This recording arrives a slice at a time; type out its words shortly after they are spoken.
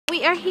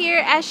We are here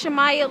at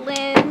Shamaya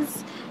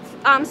Lynn's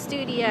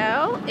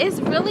studio. It's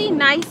really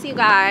nice, you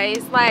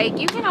guys. Like,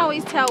 you can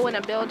always tell when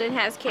a building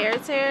has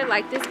character.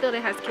 Like, this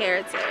building has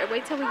character.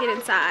 Wait till we get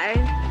inside.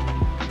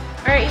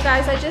 Alright, you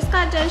guys, I just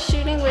got done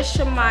shooting with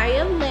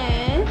Shamaya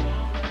Lynn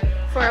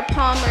for a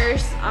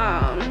Palmer's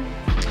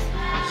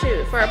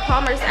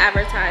Palmer's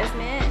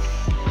advertisement.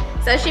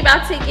 So she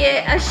about to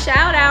get a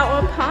shout out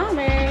on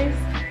Palmer's.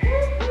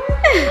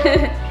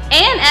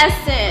 And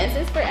Essence.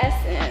 It's for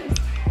Essence.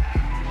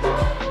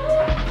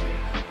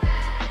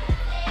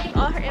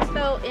 All her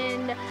info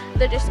in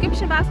the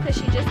description box because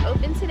she just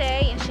opened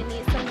today and she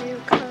needs some new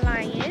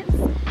clients.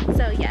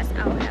 So yes,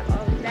 I'll have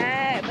all of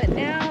that. But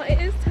now it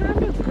is time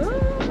to go.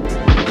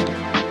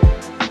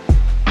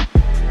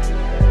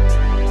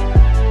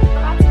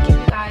 I'm about to give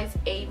you guys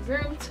a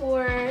room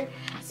tour.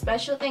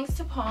 Special thanks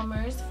to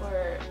Palmer's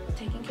for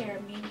taking care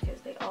of me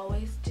because they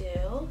always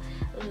do.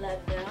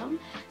 Love them.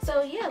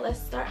 So yeah,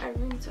 let's start our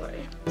room tour.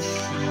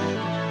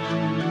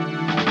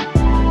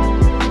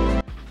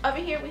 Over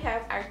here we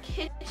have our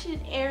kitchen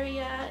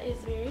area.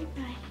 It's very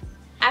nice.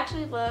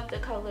 Actually love the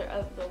color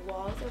of the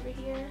walls over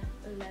here.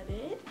 Love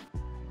it.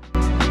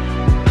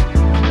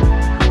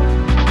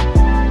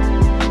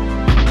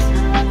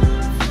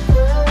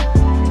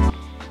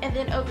 And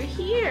then over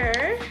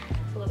here,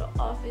 a little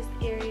office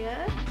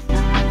area.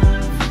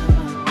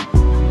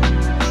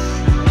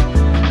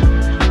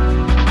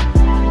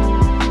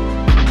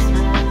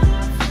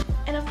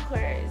 And of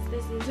course,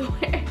 this is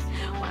where,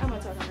 why am I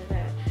talking like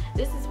that?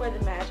 This is where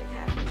the magic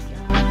happens, y'all.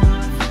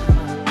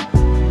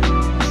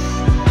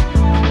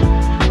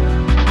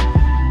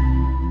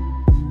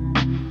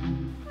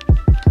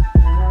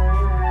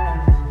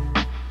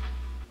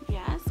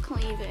 Yes,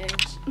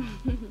 cleavage.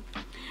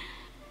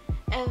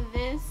 And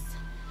this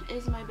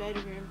is my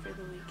bedroom for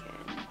the weekend.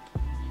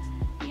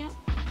 Yep.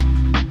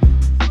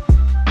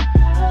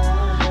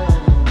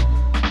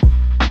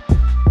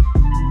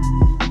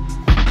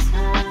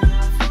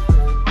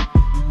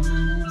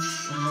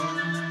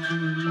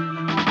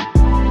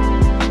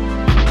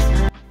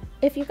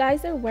 If you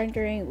guys are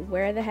wondering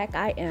where the heck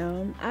I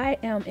am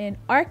in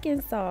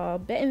Arkansas,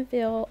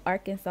 Bentonville,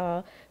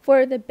 Arkansas,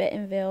 for the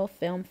Bentonville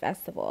Film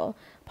Festival.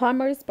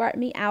 Palmer's brought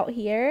me out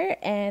here,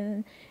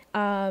 and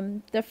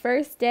the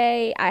first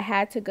day I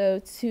had to go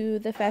to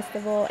the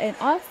festival, and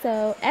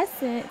also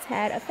Essence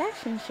had a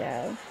fashion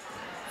show.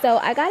 So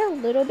I got a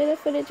little bit of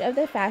footage of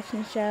the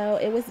fashion show.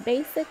 It was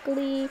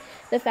basically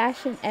the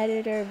fashion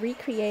editor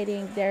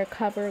recreating their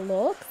cover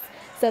looks.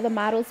 So the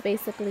models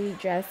basically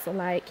dressed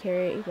like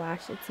Kerry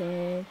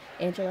Washington,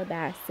 Angela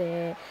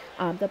Bassett.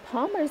 The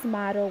Palmer's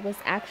model was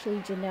actually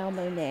Janelle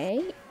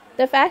Monáe.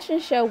 The fashion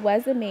show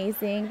was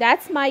amazing.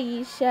 That's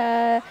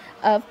Maisha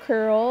of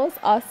Curls,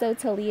 also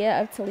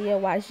Talia of Talia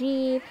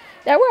Wajid.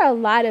 There were a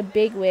lot of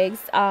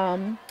bigwigs.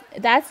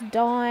 That's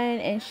Dawn,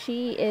 and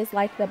she is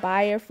like the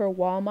buyer for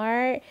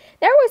Walmart.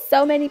 There were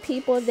so many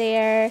people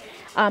there.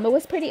 It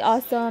was pretty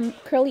awesome.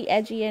 Curly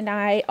Edgy and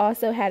I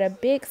also had a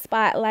big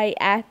spotlight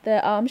at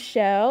the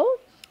show.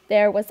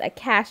 There was a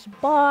cash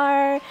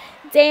bar,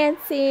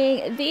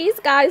 dancing. These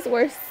guys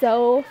were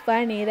so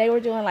funny. They were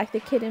doing like the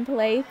kid and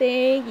play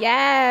thing.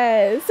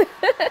 Yes.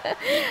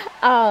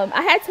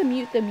 I had to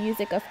mute the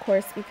music, of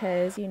course,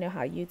 because you know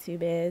how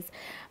YouTube is.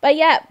 But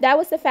yeah, that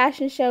was the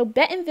fashion show.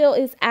 Bentonville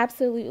is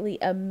absolutely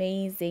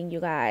amazing, you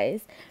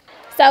guys.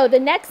 So the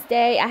next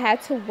day I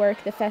had to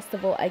work the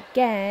festival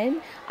again.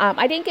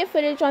 I didn't get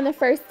footage on the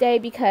first day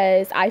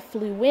because I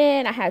flew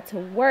in. I had to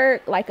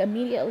work like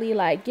immediately,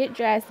 like get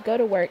dressed, go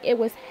to work. It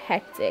was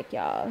hectic,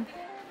 y'all.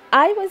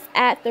 I was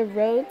at the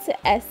Road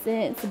to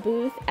Essence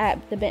booth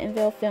at the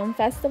Bentonville Film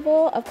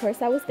Festival. Of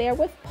course, I was there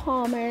with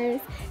Palmer's.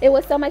 It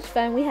was so much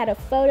fun. We had a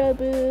photo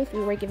booth.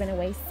 We were giving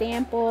away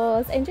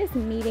samples and just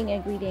meeting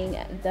and greeting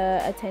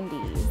the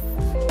attendees.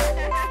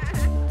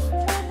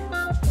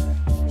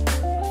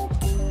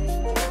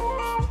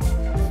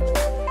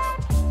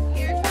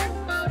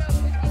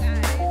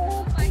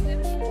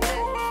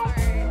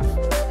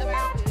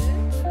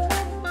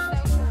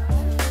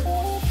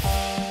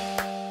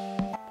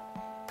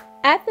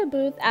 At the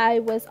booth, I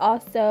was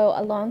also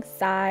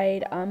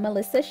alongside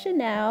Melissa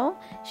Chanel.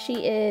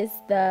 She's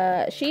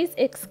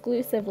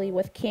exclusively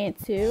with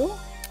Cantu,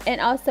 and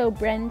also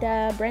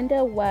Brenda.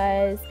 Brenda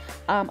was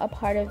a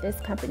part of this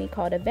company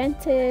called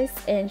Aventus,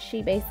 and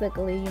she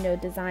basically, you know,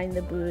 designed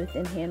the booth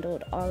and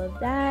handled all of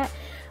that.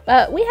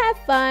 But we had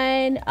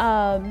fun.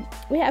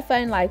 We had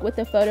fun like with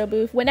the photo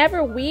booth.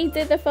 Whenever we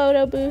did the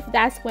photo booth,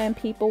 that's when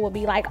people would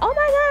be like, oh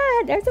my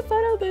God, there's a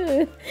photo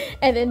booth.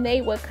 And then they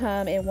would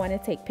come and want to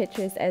take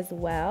pictures as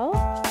well.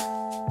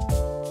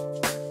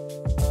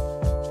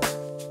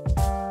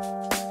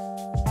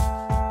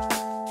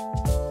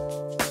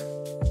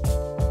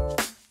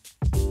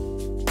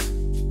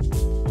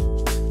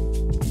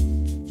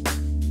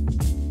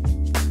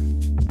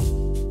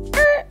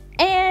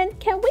 And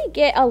can we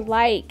get a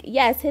like,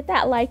 yes, hit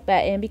that like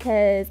button,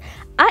 because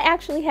I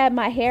actually had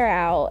my hair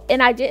out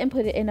and I didn't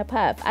put it in a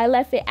puff. I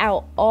left it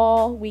out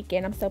all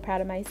weekend. I'm so proud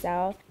of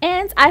myself.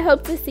 And I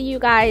hope to see you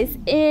guys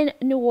in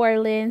New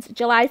Orleans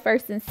July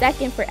 1st and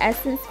 2nd for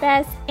Essence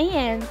Fest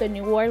and the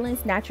New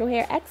Orleans Natural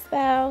Hair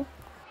Expo.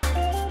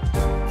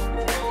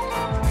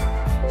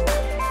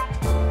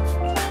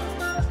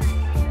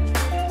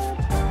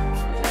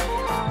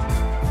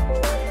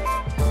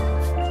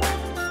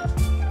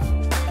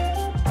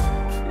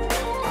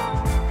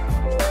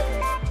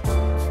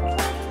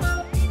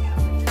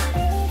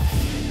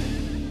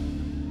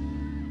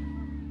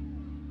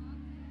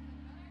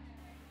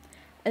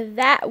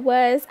 That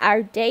was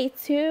our day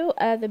 2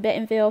 of the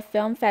Bentonville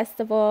Film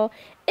Festival.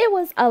 It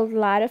was a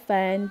lot of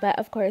fun, but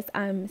of course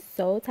I'm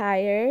so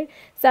tired.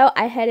 So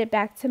I headed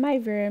back to my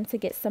room to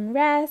get some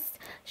rest.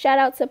 Shout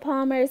out to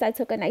Palmer's. I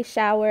took a nice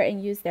shower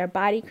and used their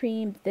body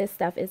cream. This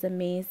stuff is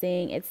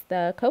amazing. It's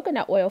the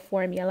coconut oil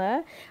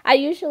formula. I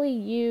usually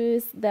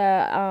use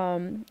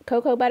the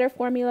cocoa butter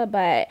formula,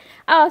 but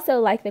I also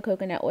like the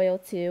coconut oil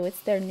too.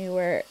 It's their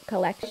newer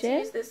collection.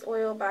 Use this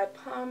oil by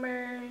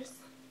Palmer's.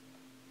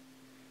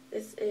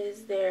 This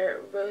is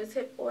their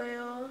rosehip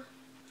oil.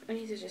 I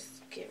need to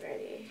just get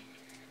ready.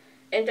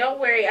 And don't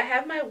worry, I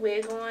have my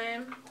wig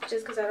on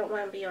just because I don't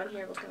want to be on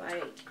here looking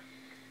like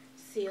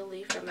Seal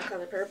Leaf from The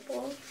Color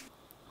Purple.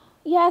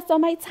 Yeah, so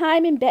my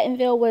time in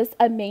Bentonville was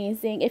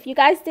amazing. If you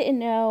guys didn't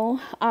know,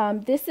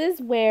 this is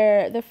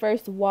where the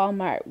first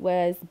Walmart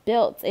was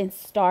built and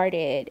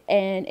started.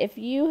 And if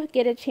you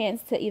get a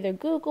chance to either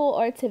Google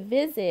or to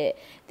visit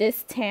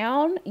this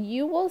town,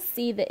 you will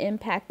see the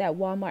impact that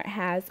Walmart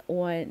has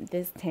on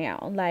this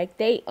town. Like,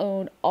 they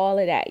own all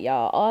of that,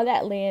 y'all. All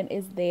that land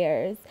is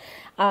theirs.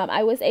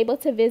 I was able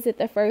to visit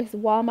the first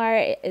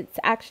Walmart. It's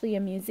actually a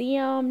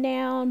museum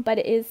now, but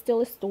it is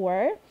still a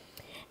store.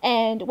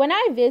 And when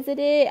I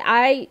visited,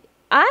 I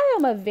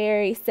am a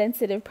very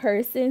sensitive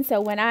person.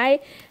 So when I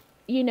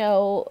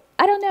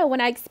don't know,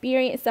 when I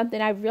experience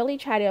something, I really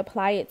try to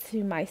apply it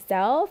to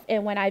myself.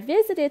 And when I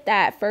visited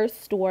that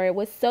first store, it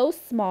was so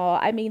small.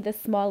 I mean, the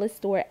smallest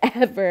store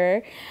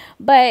ever.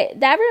 But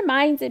that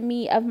reminded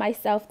me of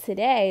myself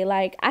today.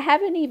 Like, I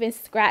haven't even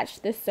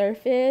scratched the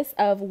surface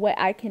of what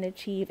I can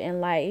achieve in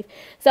life.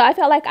 So I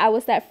felt like I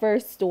was that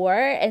first store,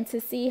 and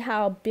to see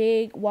how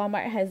big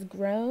Walmart has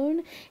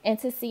grown and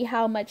to see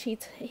how much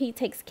he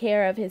takes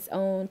care of his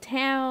own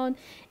town,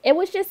 it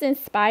was just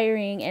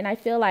inspiring. And I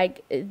feel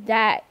like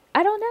that,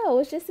 I don't know,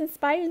 it's just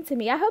inspiring to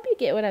me. I hope you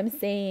get what I'm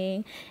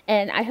saying,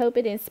 and I hope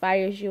it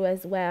inspires you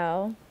as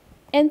well.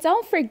 And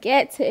don't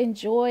forget to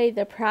enjoy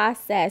the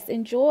process.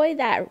 Enjoy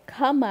that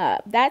come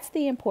up. That's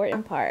the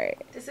important part.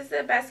 This is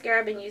the mascara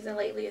I've been using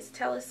lately. It's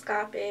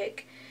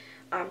Telescopic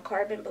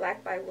Carbon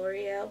Black by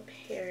L'Oreal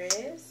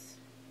Paris.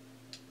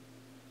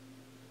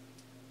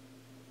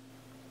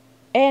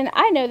 And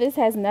I know this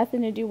has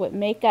nothing to do with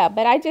makeup,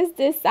 but I just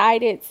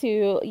decided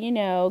to,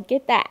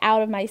 get that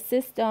out of my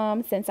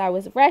system since I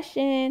was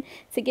rushing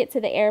to get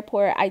to the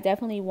airport. I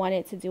definitely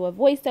wanted to do a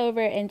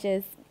voiceover and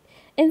just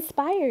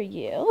inspire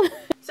you.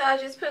 So I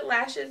just put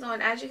lashes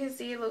on. As you can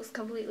see, it looks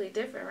completely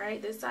different,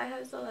 right? This side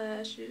has the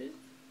lashes.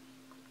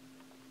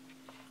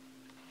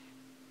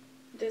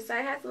 This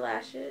side has the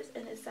lashes,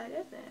 and this side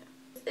doesn't.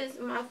 This is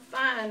my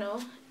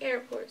final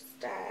airport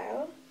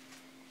style.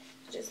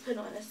 Just put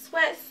on a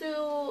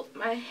sweatsuit,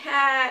 my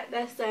hat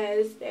that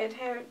says bad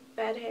hair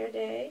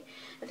day.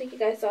 I think you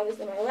guys saw this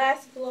in my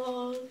last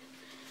vlog.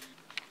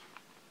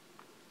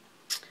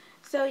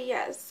 So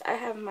yes, I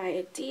have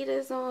my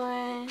Adidas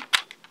on,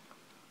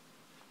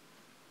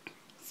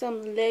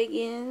 some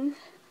leggings,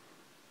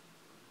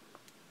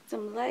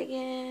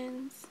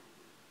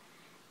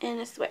 and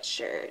a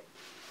sweatshirt.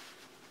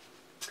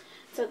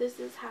 So this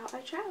is how I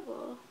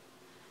travel.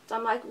 So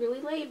I'm like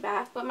really laid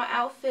back, but my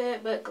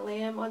outfit, but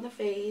glam on the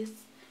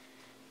face,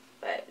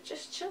 but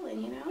just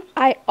chilling,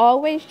 I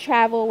always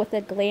travel with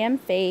a glam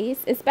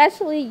face,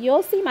 especially,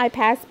 you'll see my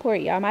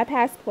passport, y'all. My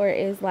passport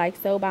is like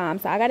so bomb,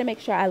 so I gotta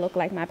make sure I look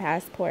like my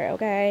passport,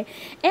 okay?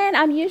 And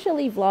I'm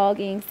usually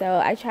vlogging,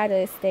 so I try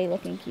to stay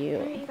looking cute.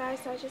 Alright, you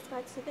guys, so I just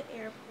got to the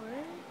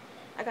airport.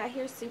 I got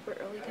here super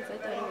early because I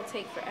thought it would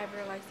take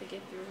forever, like, to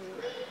get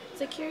through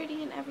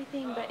security and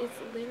everything, but it's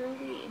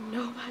literally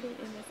nobody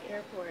in this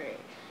airport.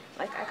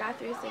 Like, I got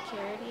through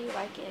security,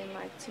 like, in,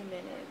 like, 2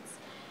 minutes.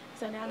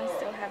 So now I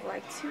still have,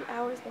 like, 2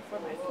 hours before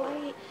my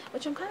flight,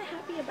 which I'm kind of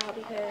happy about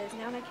because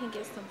now I can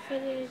get some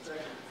footage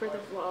for the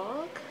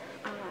vlog.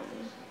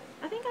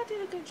 I think I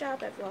did a good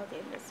job at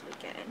vlogging this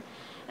weekend.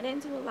 I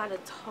didn't do a lot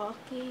of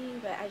talking,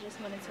 but I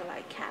just wanted to,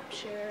 like,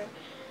 capture,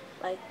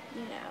 like,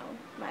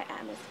 my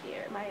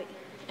atmosphere, my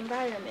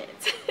environment.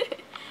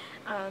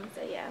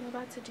 So, yeah, I'm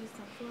about to do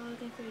some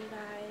vlogging for you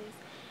guys.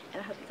 And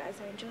I hope you guys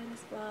are enjoying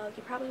this vlog.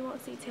 You probably won't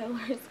see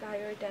Taylor, Sky,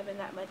 or Devin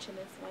that much in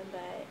this one,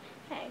 but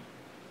hey,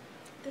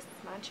 this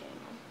is my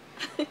channel.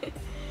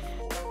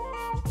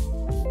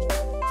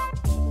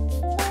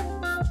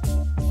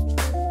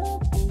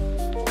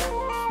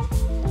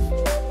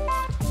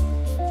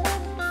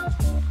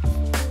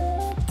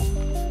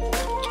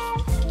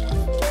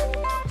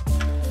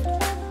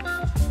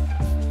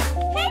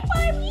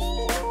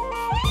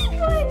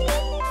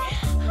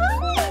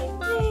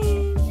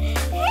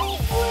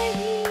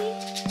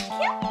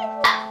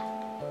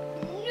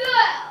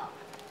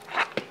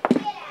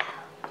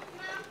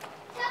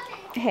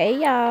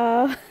 Hey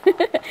y'all.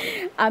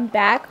 I'm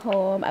back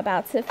home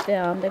about to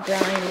film. The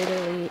grind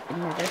literally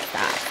never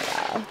stops,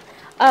 y'all.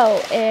 Oh,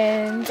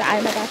 and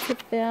I'm about to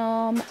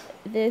film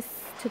this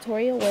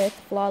tutorial with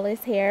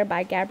Flawless Hair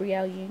by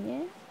Gabrielle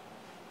Union.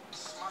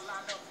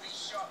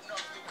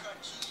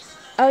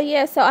 Oh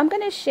yeah, so I'm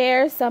going to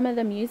share some of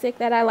the music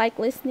that I like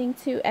listening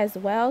to as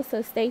well,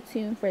 so stay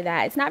tuned for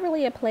that. It's not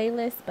really a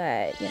playlist,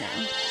 but you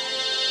know.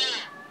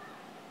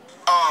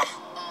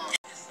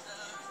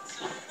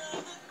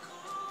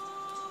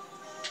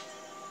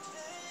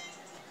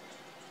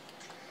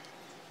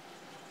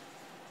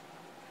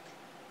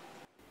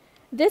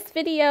 This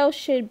video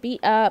should be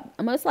up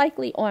most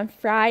likely on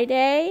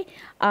Friday,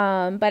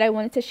 but I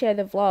wanted to share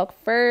the vlog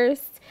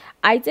first.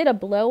 I did a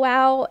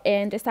blowout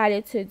and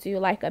decided to do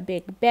like a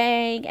big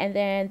bang and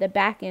then the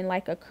back in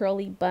like a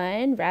curly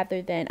bun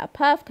rather than a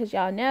puff, because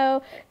y'all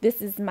know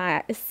this is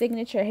my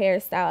signature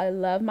hairstyle. I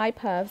love my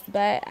puffs,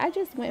 but I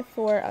just went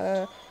for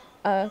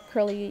a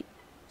curly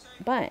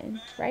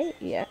bun, right?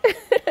 Yeah.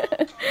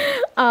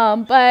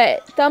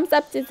 But thumbs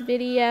up this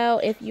video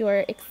if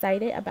you're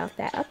excited about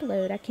that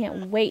upload. I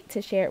can't wait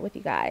to share it with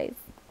you guys.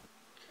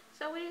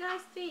 So what do you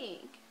guys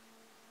think?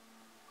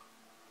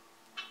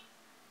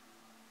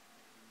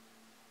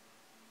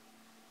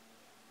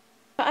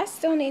 I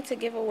still need to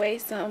give away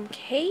some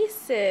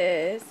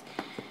cases,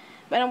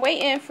 but I'm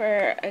waiting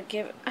for a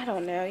I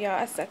don't know, y'all.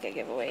 I suck at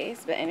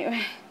giveaways, but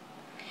anyway.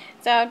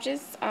 So I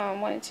just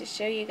wanted to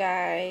show you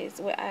guys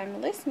what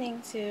I'm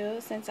listening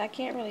to, since I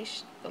can't really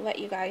let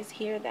you guys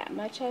hear that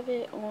much of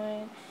it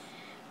on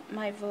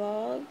my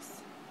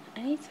vlogs.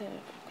 I need to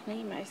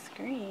clean my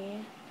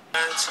screen.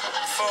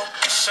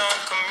 Focus on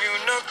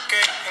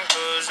communicating,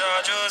 'cause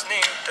I just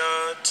need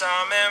the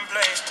time and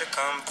place to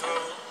come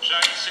through.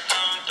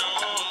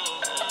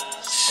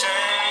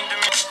 Send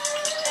me.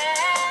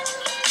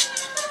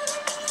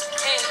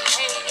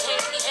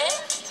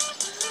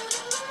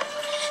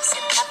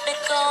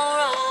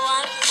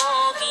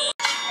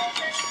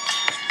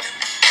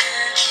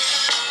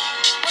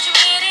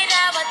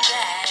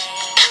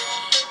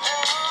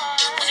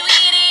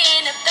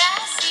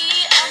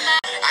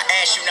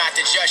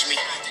 To judge me,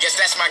 guess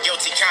that's my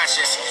guilty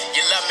conscience.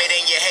 You love me,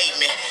 then you hate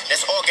me.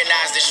 That's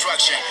organized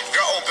destruction.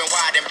 Girl, open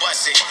wide and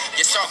bust it.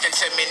 You're talking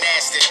to me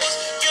nasty.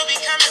 You'll be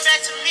coming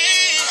back to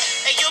me,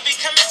 and you'll be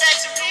coming back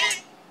to me.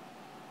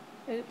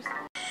 Oops.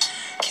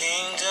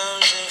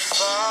 Kingdoms are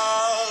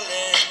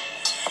falling,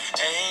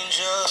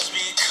 angels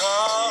be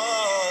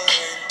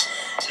calling.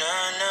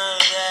 None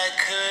of that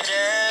could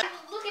ever.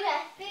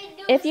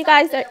 If you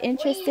guys are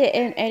interested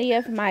in any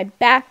of my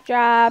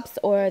backdrops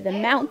or the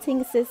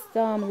mounting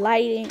system,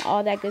 lighting,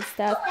 all that good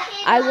stuff,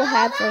 I will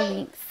have the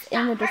links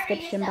in the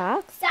description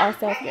box.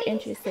 Also, if you're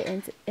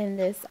interested in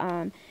this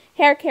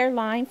hair care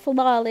line,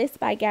 Flawless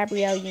by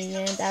Gabrielle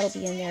Union, that'll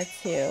be in there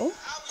too.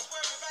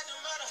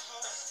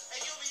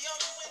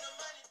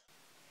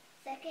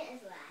 Second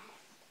is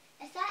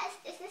last.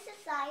 Is this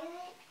a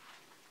silent?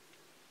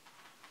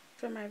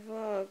 For my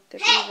vlog, the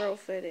B-roll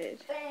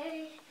footage.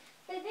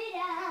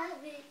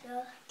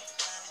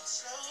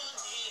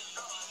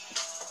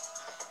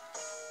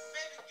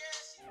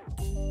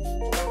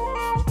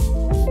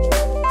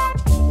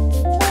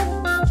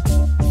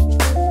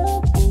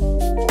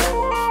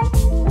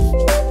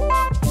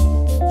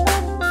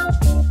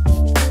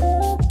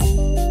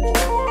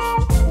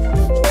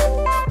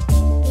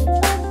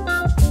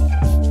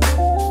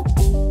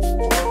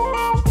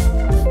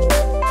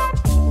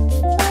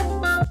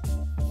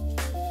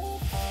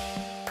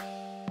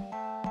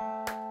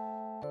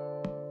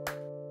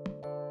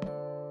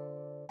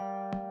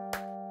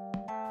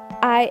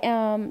 I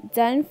am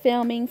done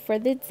filming for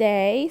the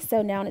day,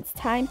 so now it's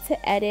time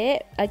to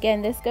edit.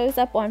 Again, this goes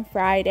up on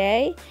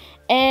Friday,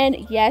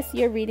 and yes,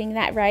 you're reading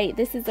that right.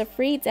 This is a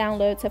free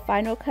download to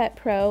Final Cut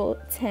Pro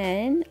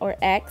 10 or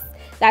X.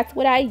 That's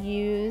what I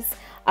use.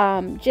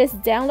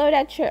 Just download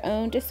at your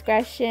own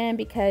discretion,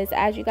 because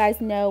as you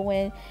guys know,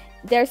 when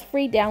there's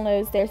free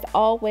downloads, there's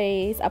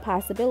always a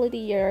possibility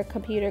your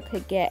computer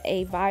could get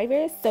a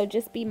virus, so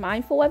just be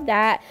mindful of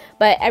that.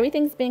 But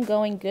everything's been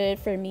going good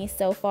for me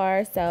so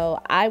far,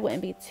 so I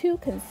wouldn't be too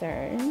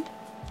concerned.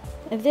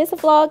 This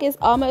vlog is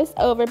almost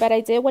over, but I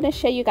did want to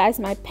show you guys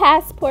my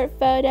passport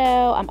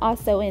photo. I'm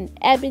also in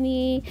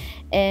ebony,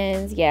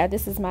 and yeah,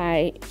 this is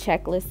my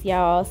checklist,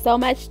 y'all. So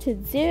much to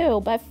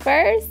do, but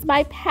first,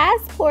 my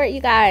passport,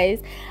 you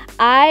guys.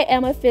 I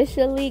am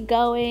officially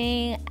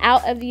going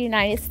out of the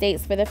United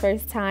States for the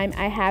first time.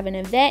 I have an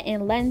event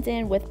in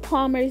London with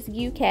Palmer's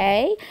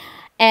UK,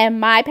 and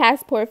my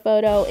passport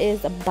photo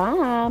is a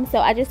bomb. So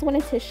I just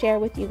wanted to share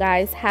with you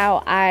guys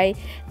how I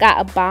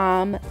got a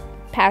bomb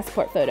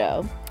passport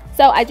photo.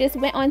 So I just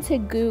went onto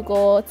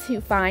Google to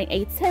find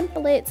a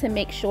template to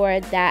make sure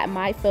that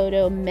my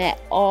photo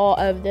met all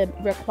of the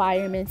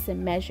requirements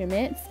and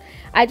measurements.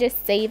 I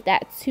just saved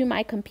that to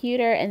my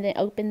computer and then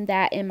opened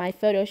that in my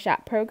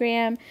Photoshop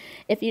program.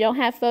 If you don't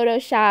have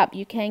Photoshop,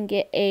 you can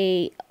get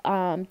a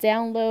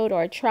download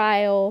or a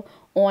trial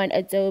on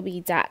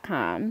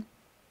adobe.com.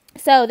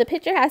 So the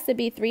picture has to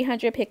be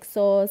 300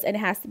 pixels and it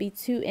has to be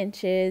 2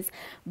 inches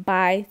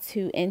by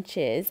 2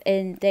 inches.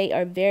 And they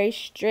are very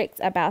strict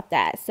about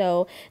that.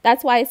 So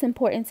that's why it's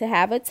important to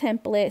have a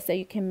template so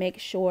you can make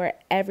sure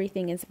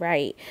everything is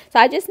right. So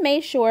I just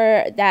made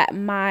sure that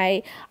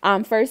my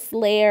first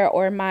layer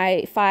or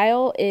my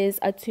file is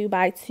a 2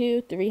 by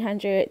 2,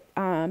 300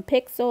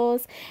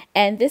 pixels.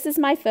 And this is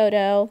my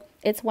photo.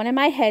 It's one of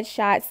my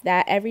headshots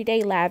that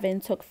Everyday Lavin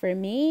took for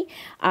me.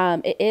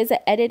 It is an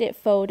edited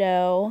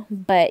photo,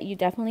 but you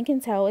definitely can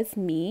tell it's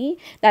me.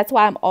 That's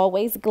why I'm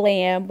always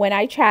glam when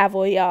I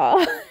travel,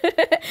 y'all.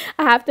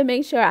 I have to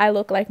make sure I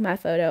look like my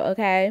photo,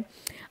 okay?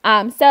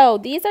 So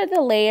these are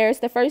the layers.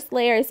 The first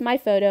layer is my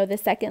photo. The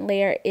second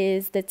layer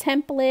is the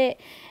template.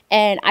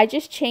 And I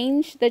just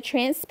changed the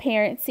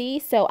transparency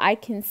so I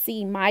can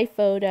see my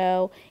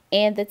photo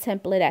and the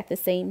template at the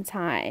same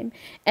time.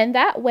 And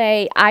that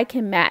way I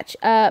can match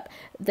up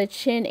the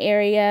chin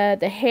area,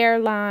 the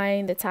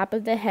hairline, the top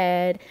of the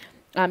head.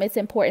 It's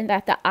important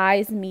that the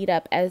eyes meet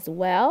up as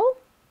well.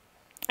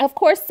 Of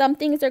course, some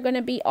things are going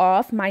to be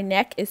off. My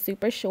neck is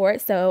super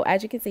short. So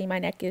as you can see, my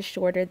neck is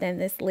shorter than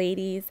this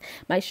lady's.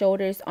 My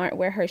shoulders aren't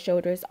where her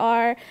shoulders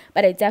are.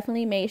 But I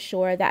definitely made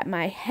sure that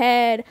my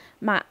head,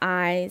 my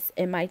eyes,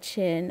 and my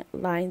chin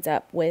lines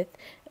up with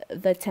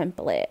the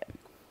template.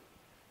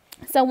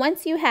 So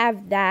once you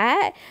have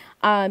that,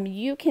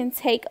 you can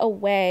take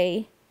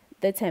away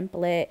the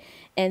template,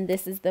 and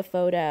this is the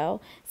photo.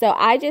 So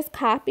I just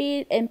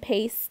copied and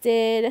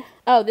pasted.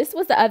 Oh, this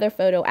was the other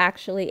photo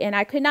actually, and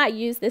I could not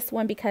use this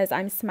one because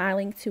I'm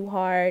smiling too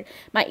hard,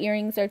 my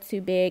earrings are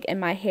too big, and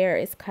my hair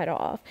is cut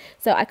off.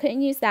 So I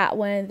couldn't use that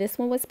one. This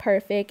one was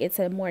perfect. It's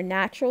a more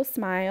natural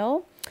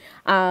smile,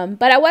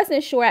 but I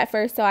wasn't sure at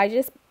first, so I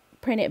just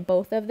printed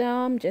both of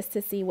them just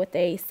to see what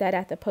they said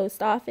at the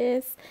post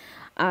office.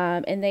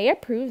 And they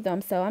approved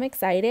them, so I'm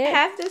excited. I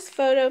have this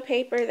photo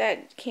paper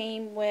that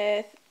came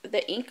with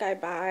the ink I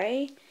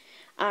buy,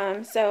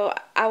 so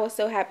I was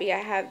so happy I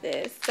have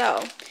this.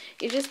 So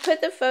you just put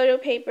the photo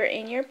paper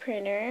in your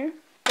printer.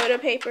 Photo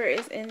paper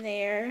is in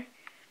there.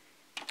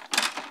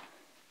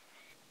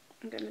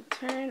 I'm gonna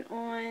turn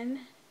on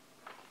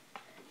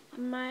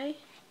my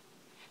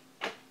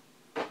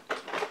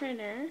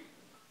printer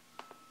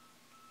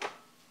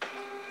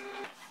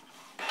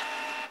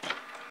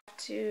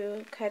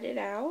to cut it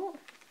out.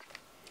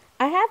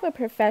 I have a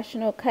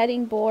professional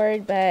cutting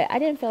board, but I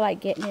didn't feel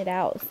like getting it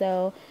out,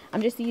 so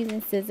I'm just using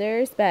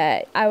scissors.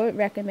 But I would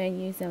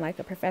recommend using like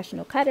a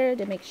professional cutter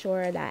to make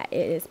sure that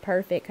it is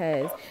perfect,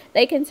 because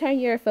they can turn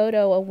your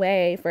photo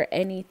away for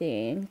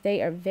anything.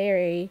 They are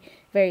very,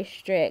 very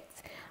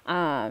strict.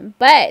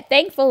 But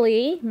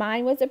thankfully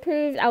mine was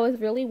approved. I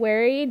was really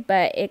worried,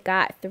 but it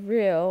got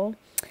through.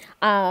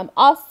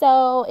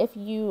 Also, if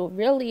you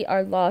really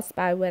are lost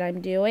by what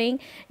I'm doing,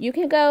 you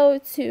can go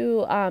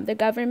to the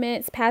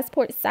government's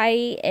passport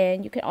site,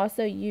 and you can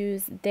also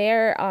use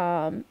their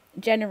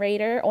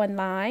generator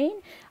online.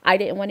 I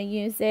didn't want to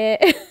use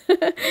it.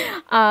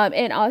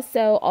 And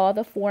also all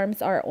the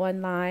forms are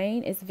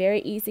online. It's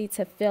very easy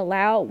to fill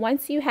out.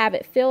 Once you have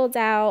it filled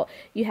out,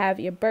 you have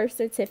your birth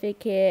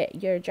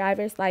certificate, your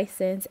driver's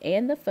license,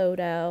 and the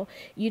photo.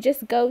 You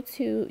just go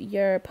to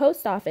your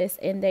post office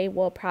and they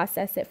will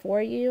process it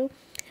for you.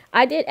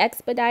 I did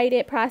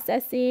expedited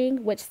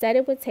processing, which said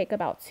it would take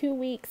about 2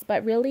 weeks,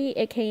 but really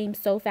it came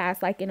so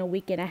fast, like in a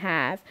week and a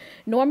half.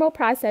 Normal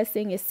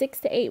processing is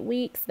 6 to 8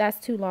 weeks.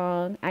 That's too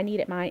long. I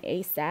needed mine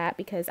ASAP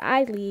because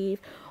I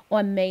leave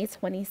on May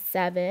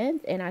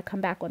 27th and I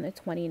come back on the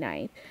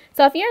 29th.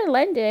 So if you're in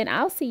London,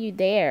 I'll see you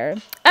there.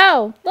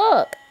 Oh,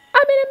 look,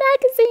 I'm in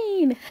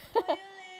a magazine.